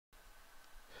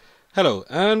Hello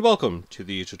and welcome to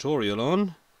the tutorial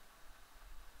on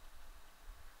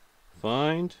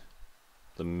find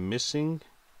the missing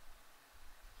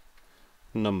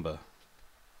number.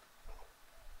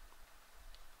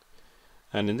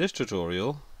 And in this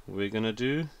tutorial we're going to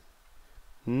do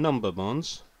number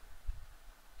bonds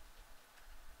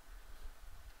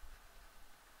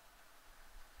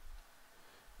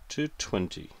to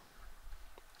 20.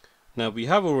 Now we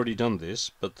have already done this,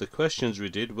 but the questions we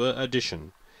did were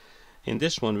addition. In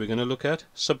this one we're going to look at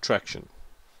subtraction.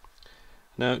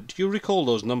 Now, do you recall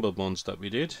those number bonds that we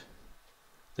did?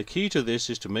 The key to this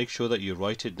is to make sure that you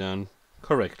write it down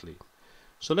correctly.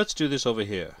 So let's do this over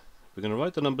here. We're going to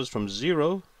write the numbers from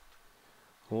 0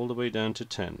 all the way down to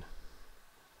 10.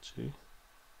 See?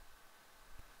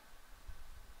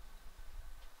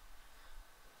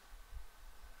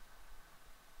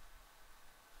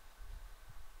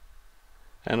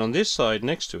 And on this side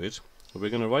next to it,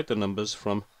 we're going to write the numbers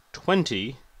from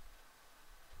 20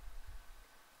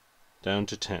 down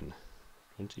to 10.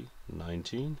 20,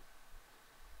 19,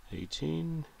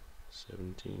 18,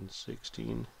 17,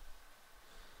 16,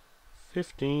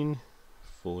 15,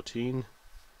 14,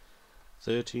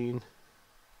 13,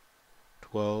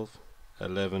 12,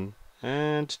 11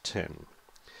 and 10.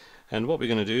 And what we're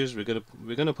going to do is we're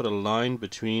going to put a line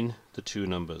between the two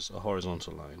numbers, a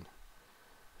horizontal line.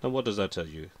 Now what does that tell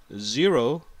you?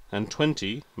 0 and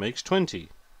 20 makes 20.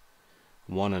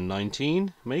 1 and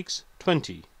 19 makes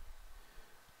 20.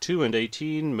 2 and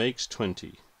 18 makes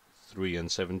 20. 3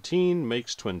 and 17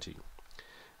 makes 20.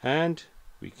 And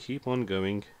we keep on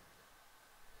going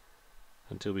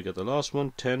until we get the last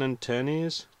one. 10 and 10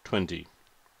 is 20.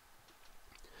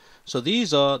 So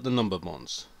these are the number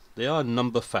bonds. They are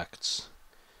number facts.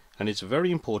 And it's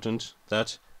very important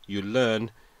that you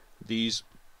learn these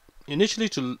initially,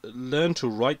 to learn to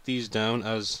write these down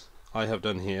as I have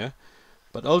done here,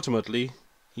 but ultimately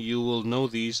you will know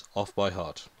these off by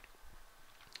heart.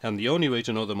 And the only way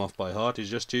to know them off by heart is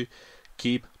just to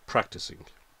keep practicing.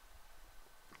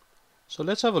 So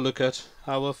let's have a look at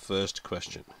our first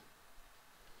question.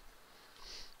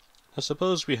 Now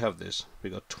suppose we have this. We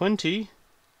got 20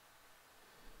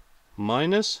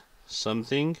 minus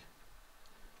something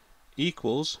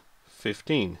equals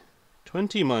 15.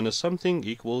 20 minus something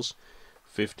equals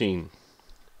 15.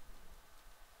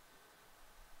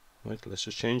 Right, let's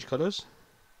just change colors.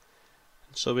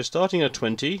 So we're starting at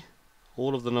 20.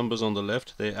 All of the numbers on the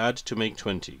left, they add to make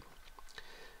 20.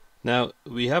 Now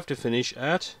we have to finish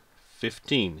at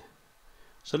 15.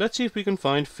 So let's see if we can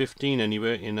find 15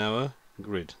 anywhere in our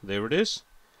grid. There it is.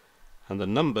 And the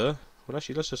number, well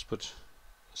actually let's just put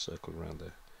a circle around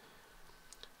there.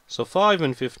 So 5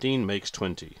 and 15 makes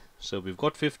 20. So we've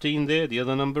got 15 there, the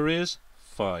other number is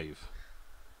 5.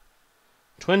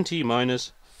 20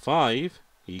 minus 5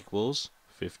 equals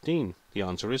 15. The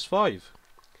answer is 5.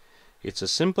 It's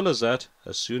as simple as that,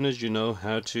 as soon as you know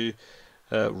how to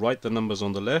write the numbers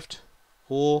on the left,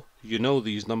 or you know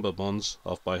these number bonds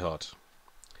off by heart.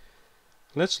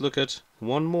 Let's look at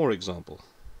one more example.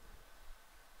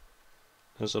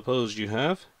 Now suppose you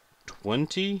have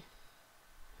 20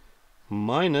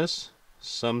 minus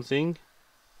something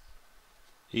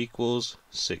equals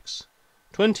 6.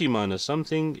 20 minus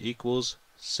something equals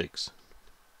 6.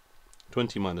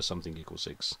 20 minus something equals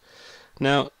 6.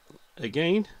 Now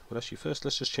again, well actually first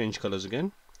let's just change colors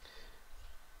again.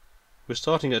 We're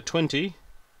starting at 20.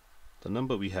 The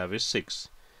number we have is 6.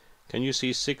 Can you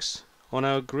see 6 on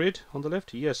our grid on the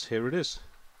left? Yes, here it is.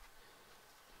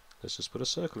 Let's just put a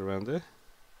circle around there.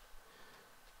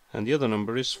 And the other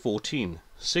number is 14.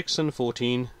 6 and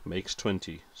 14 makes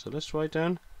 20. So let's write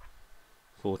down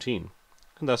 14.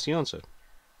 And that's the answer.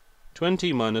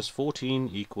 20 minus 14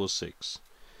 equals 6.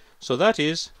 So that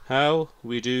is how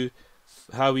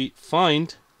we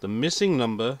find the missing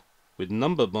number with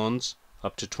number bonds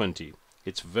up to 20.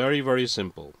 It's very, very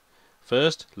simple.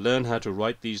 First, learn how to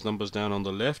write these numbers down on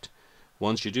the left.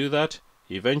 Once you do that,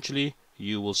 eventually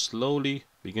you will slowly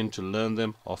begin to learn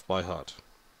them off by heart.